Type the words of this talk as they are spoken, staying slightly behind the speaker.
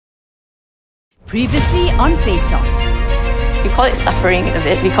Previously on FACEOFF. We call it suffering a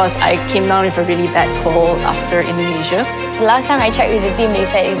bit because I came down with a really bad cold after Indonesia. Last time I checked with the team, they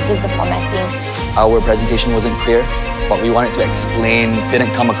said it's just the formatting. Our presentation wasn't clear. What we wanted to explain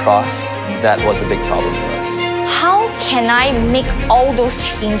didn't come across. That was a big problem for us. How can I make all those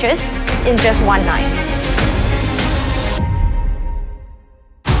changes in just one night?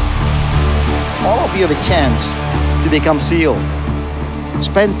 All of you have a chance to become CEO.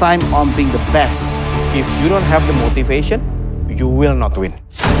 Spend time on being the best. If you don't have the motivation, you will not win.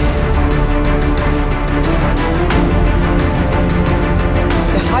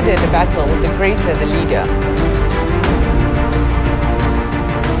 The harder the battle, the greater the leader.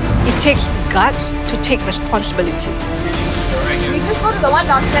 It takes guts to take responsibility. We just go to the one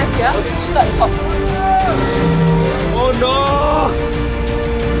downstairs here. You start to talk. Oh no!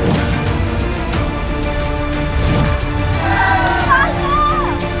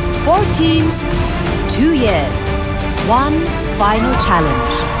 4 teams, 2 years, 1 final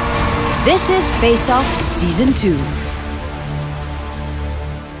challenge. This is FACEOFF Season 2.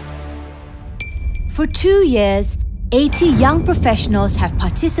 For 2 years, 80 young professionals have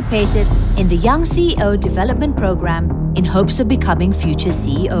participated in the Young CEO Development Program in hopes of becoming future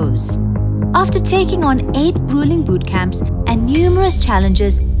CEOs. After taking on 8 grueling bootcamps and numerous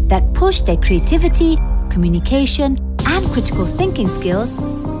challenges that push their creativity, communication, and critical thinking skills,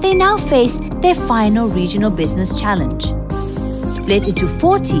 they now face their final regional business challenge. Split into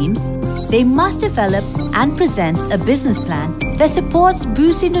 4 teams, they must develop and present a business plan that supports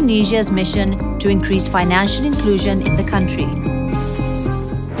Boost Indonesia's mission to increase financial inclusion in the country.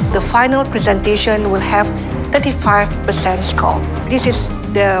 The final presentation will have 35% score. This is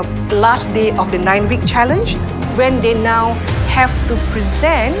the last day of the 9-week challenge when they now have to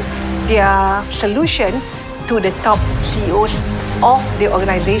present their solution to the top CEOs of the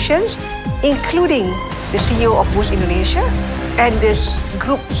organizations, including the CEO of Boost Indonesia and this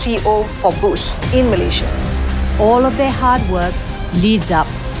group CEO for Boost in Malaysia. All of their hard work leads up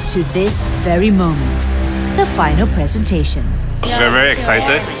to this very moment, the final presentation. We're very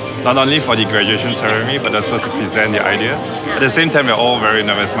excited, not only for the graduation ceremony, but also to present the idea. At the same time, we're all very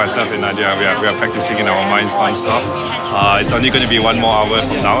nervous. Myself and Nadia, we are practicing in our minds non-stop. It's only going to be 1 more hour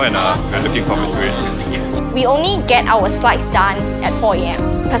from now, and we're looking forward to it. We only get our slides done at 4 AM.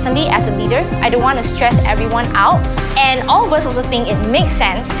 Personally, as a leader, I don't want to stress everyone out. And all of us also think it makes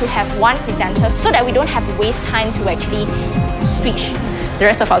sense to have one presenter so that we don't have to waste time to actually switch. The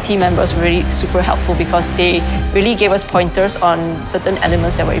rest of our team members were really super helpful because they really gave us pointers on certain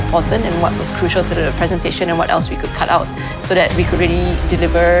elements that were important and what was crucial to the presentation and what else we could cut out so that we could really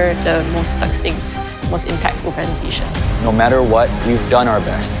deliver the most succinct, most impactful presentation. No matter what, we've done our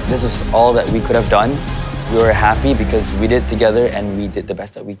best. This is all that we could have done. We were happy because we did it together and we did the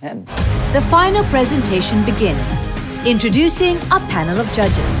best that we can. The final presentation begins. Introducing a panel of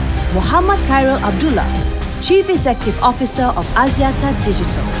judges. Muhammad Khairul Abdullah, Chief Executive Officer of Axiata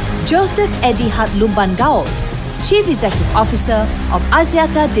Digital. Joseph Eddie Lumban Gaul, Chief Executive Officer of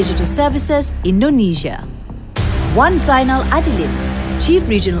Axiata Digital Services, Indonesia. Wan Zainal Adilin, Chief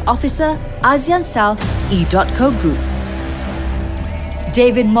Regional Officer, ASEAN South E.Co Group.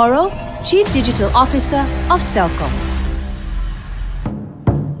 David Morrow, Chief Digital Officer of Celcom.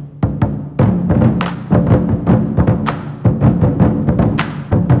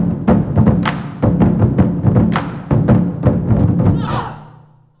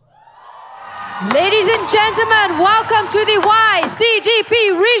 Ladies and gentlemen, welcome to the YCDP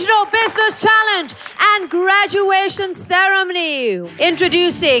Regional Business Challenge and Graduation Ceremony.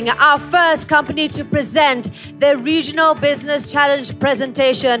 Introducing our first company to present their Regional Business Challenge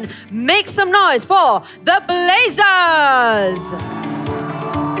presentation. Make some noise for the Blazers!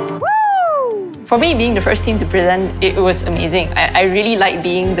 For me, being the first team to present, it was amazing. I really like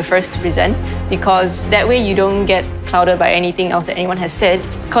being the first to present because that way you don't get clouded by anything else that anyone has said.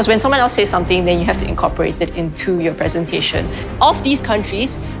 Because when someone else says something, then you have to incorporate it into your presentation. Of these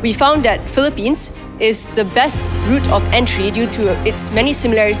countries, we found that Philippines is the best route of entry due to its many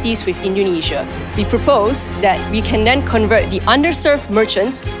similarities with Indonesia. We propose that we can then convert the underserved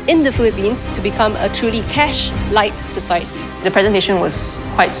merchants in the Philippines to become a truly cash-light society. The presentation was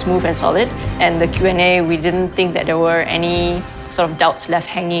quite smooth and solid, and the Q&A, we didn't think that there were any sort of doubts left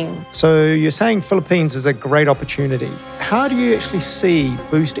hanging. So you're saying Philippines is a great opportunity. How do you actually see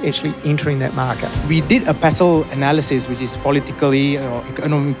Boost actually entering that market? We did a PESEL analysis, which is politically or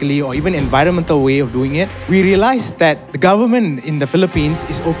economically or even environmental way of doing it. We realized that the government in the Philippines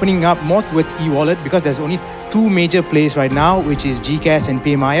is opening up more towards e-wallet because there's only 2 major players right now, which is GCash and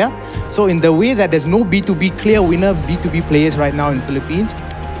PayMaya. So in the way that there's no B2B clear winner B2B players right now in Philippines,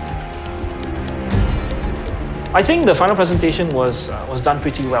 I think the final presentation was done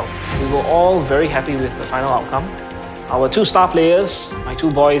pretty well. We were all very happy with the final outcome. Our two star players, my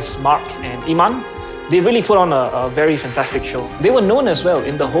two boys, Mark and Iman, they really put on a very fantastic show. They were known as well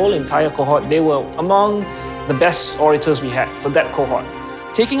in the whole entire cohort. They were among the best orators we had for that cohort.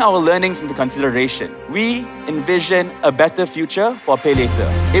 Taking our learnings into consideration, we envision a better future for Pay Later.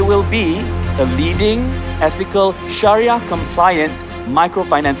 It will be a leading, ethical, Sharia-compliant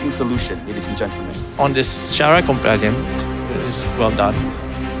microfinancing solution, ladies and gentlemen. On this Sharia compliant, it's well done,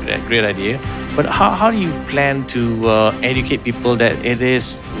 great idea. But how do you plan to educate people that it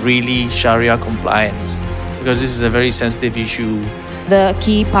is really Sharia compliant? Because this is a very sensitive issue. The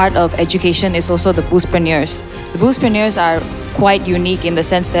key part of education is also the boostpreneurs. The boostpreneurs are quite unique in the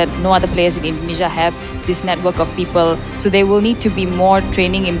sense that no other players in Indonesia have this network of people. So there will need to be more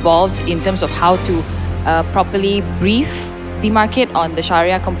training involved in terms of how to properly brief the market on the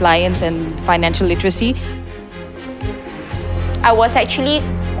Sharia compliance and financial literacy. I was actually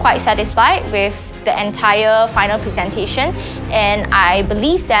quite satisfied with the entire final presentation, and I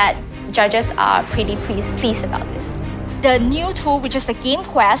believe that judges are pretty pleased about this. The new tool, which is the Game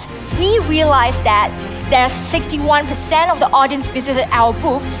Quest, we realized that there are 61% of the audience visited our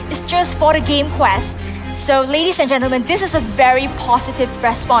booth is just for the Game Quest. So ladies and gentlemen, this is a very positive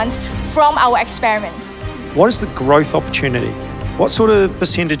response from our experiment. What is the growth opportunity? What sort of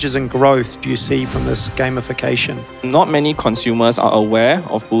percentages in growth do you see from this gamification? Not many consumers are aware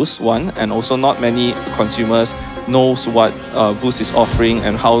of Boost, one, and also not many consumers knows what Boost is offering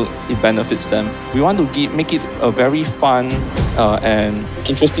and how it benefits them. We want to make it a very fun and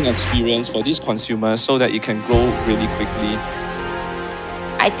interesting experience for these consumers so that it can grow really quickly.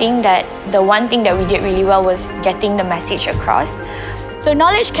 I think that the one thing that we did really well was getting the message across. So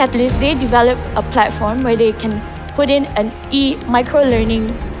Knowledge Catalyst, they developed a platform where they can put in an micro-learning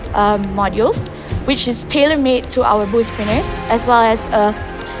modules, which is tailor-made to our boostpreneurs, as well as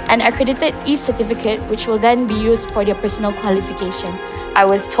an accredited e-certificate, which will then be used for their personal qualification. I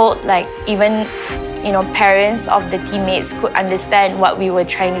was told like even parents of the teammates could understand what we were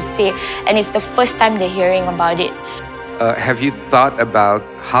trying to say, and it's the first time they're hearing about it. Have you thought about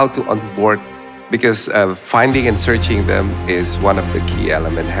how to onboard? Because finding and searching them is one of the key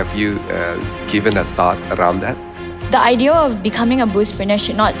elements. Have you given a thought around that? The idea of becoming a boostpreneur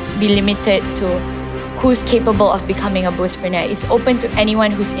should not be limited to who's capable of becoming a boostpreneur. It's open to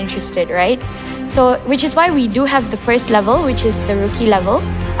anyone who's interested, right? So, which is why we do have the first level, which is the rookie level,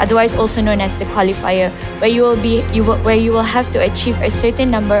 otherwise also known as the qualifier, where you will have to achieve a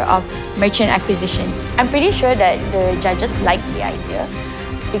certain number of merchant acquisition. I'm pretty sure that the judges liked the idea,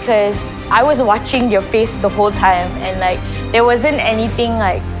 because I was watching their face the whole time, and like there wasn't anything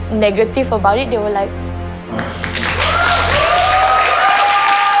like negative about it. They were like,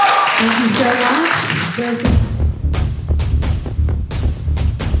 thank you so much.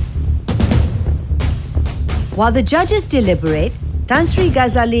 While the judges deliberate, Tan Sri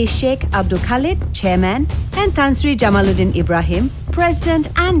Ghazali Sheikh Abdul Khalid, Chairman, and Tan Sri Jamaluddin Ibrahim, President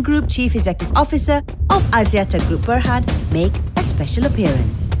and Group Chief Executive Officer of Axiata Group Berhad, make a special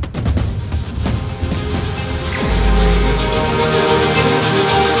appearance.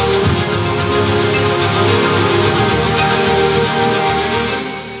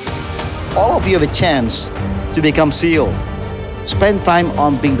 All of you have a chance to become CEO. Spend time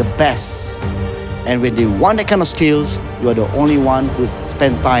on being the best. And when you want that kind of skills, you are the only one who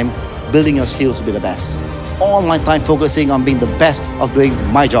spend time building your skills to be the best. All my time focusing on being the best of doing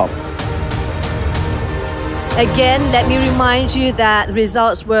my job. Again, let me remind you that the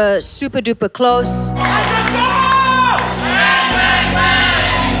results were super duper close.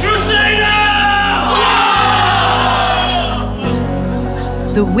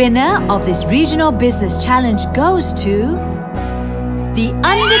 The winner of this regional business challenge goes to the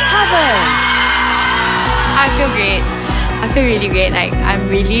Undercovers. I feel great. I feel really great. Like, I'm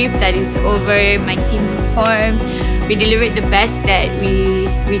relieved that it's over. My team performed. We delivered the best that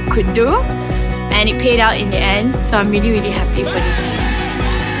we could do, and it paid out in the end. So I'm really, really happy for the team.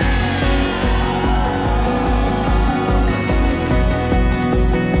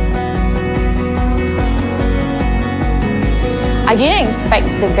 I didn't expect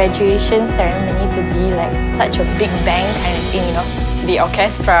the graduation ceremony to be like such a big bang kind of thing, you know. The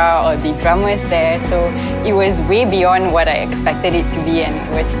orchestra or the drummers there, so it was way beyond what I expected it to be, and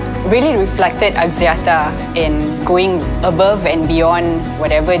it was really reflected Axiata in going above and beyond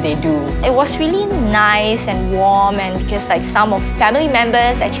whatever they do. It was really nice and warm, and because like some of family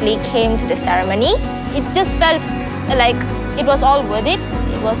members actually came to the ceremony, it just felt like it was all worth it.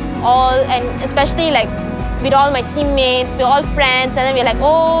 It was all, and especially like with all my teammates. We're all friends, and then we're like,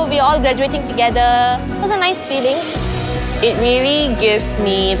 oh, we're all graduating together. It was a nice feeling. It really gives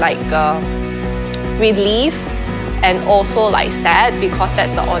me like relief and also like sad, because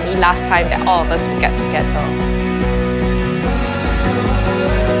that's the only last time that all of us will get together.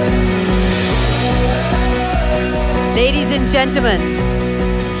 Ladies and gentlemen,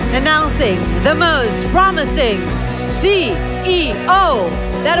 announcing the most promising CEO.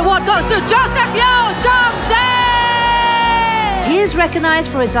 That award goes to Joseph Yeo Johnson! He is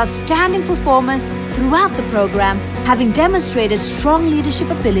recognized for his outstanding performance throughout the program, having demonstrated strong leadership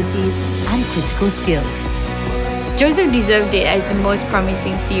abilities and critical skills. Joseph deserved it as the most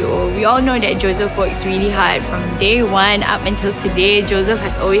promising CEO. We all know that Joseph works really hard from day one up until today. Joseph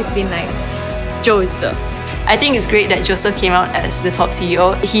has always been like Joseph. I think it's great that Joseph came out as the top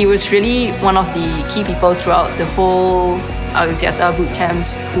CEO. He was really one of the key people throughout the whole Axiata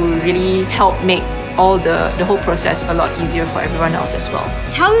bootcamps who really helped make all the whole process a lot easier for everyone else as well.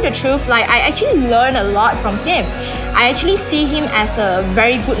 Tell you the truth, like I actually learned a lot from him. I actually see him as a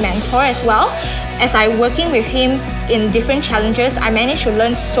very good mentor as well. As I working with him in different challenges, I managed to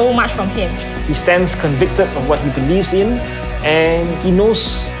learn so much from him. He stands convicted of what he believes in, and he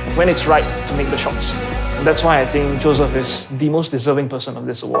knows when it's right to make the shots. And that's why I think Joseph is the most deserving person of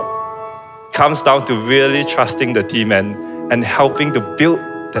this award. Comes down to really trusting the team and helping to build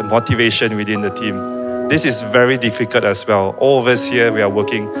that motivation within the team. This is very difficult as well. All of us here, we are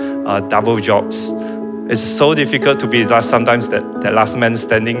working double jobs. It's so difficult to be sometimes that last man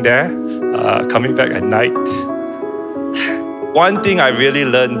standing there, coming back at night. One thing I really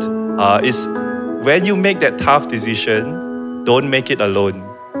learned is when you make that tough decision, don't make it alone.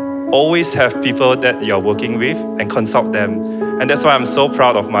 Always have people that you're working with and consult them. And that's why I'm so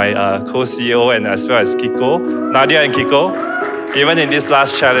proud of my co-CEO and as well as Kiko, Nadia and Kiko. Even in this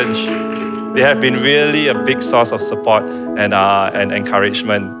last challenge, they have been really a big source of support and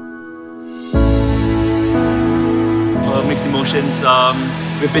encouragement. Mixed emotions.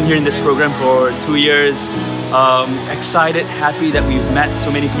 We've been here in this program for 2 years. Excited, happy that we've met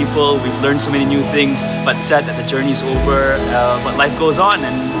so many people, we've learned so many new things, but sad that the journey's over. But life goes on,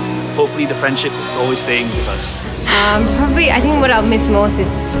 and hopefully the friendship is always staying with us. Probably, I think what I'll miss most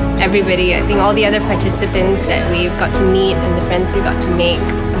is everybody. I think all the other participants that we've got to meet and the friends we got to make.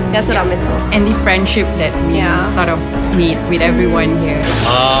 That's what I'll miss most. And the friendship that we sort of meet with everyone here.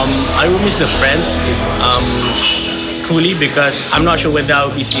 I will miss the friends. Truly, because I'm not sure whether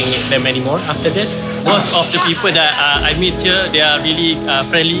I'll be seeing them anymore after this. Most of the people that I meet here, they are really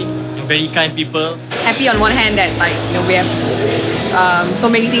friendly and very kind people. Happy on one hand that we have so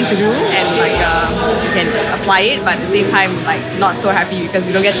many things to do and we can apply it, but at the same time not so happy because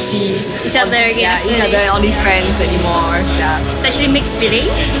we don't get to see each other again. Each other and all these friends anymore. Yeah. It's actually mixed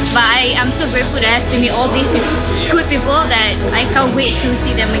feelings, but I'm so grateful that I have to meet all these good people that I can't wait to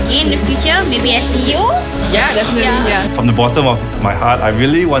see them again in the future, maybe as CEOs. Yeah, definitely. Yeah. From the bottom of my heart, I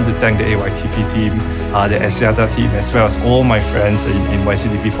really want to thank the AYTP team, the Axiata team, as well as all my friends in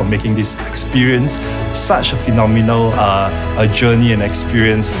YCDP for making this experience such a phenomenal journey and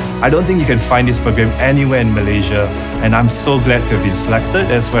experience. I don't think you can find this program anywhere in Malaysia, and I'm so glad to have been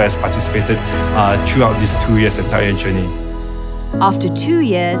selected as well as participated throughout this 2 years entire journey. After 2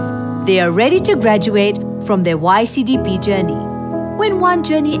 years, they are ready to graduate from their YCDP journey. When one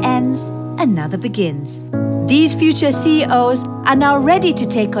journey ends, another begins. These future CEOs are now ready to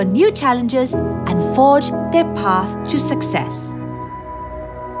take on new challenges and forge their path to success.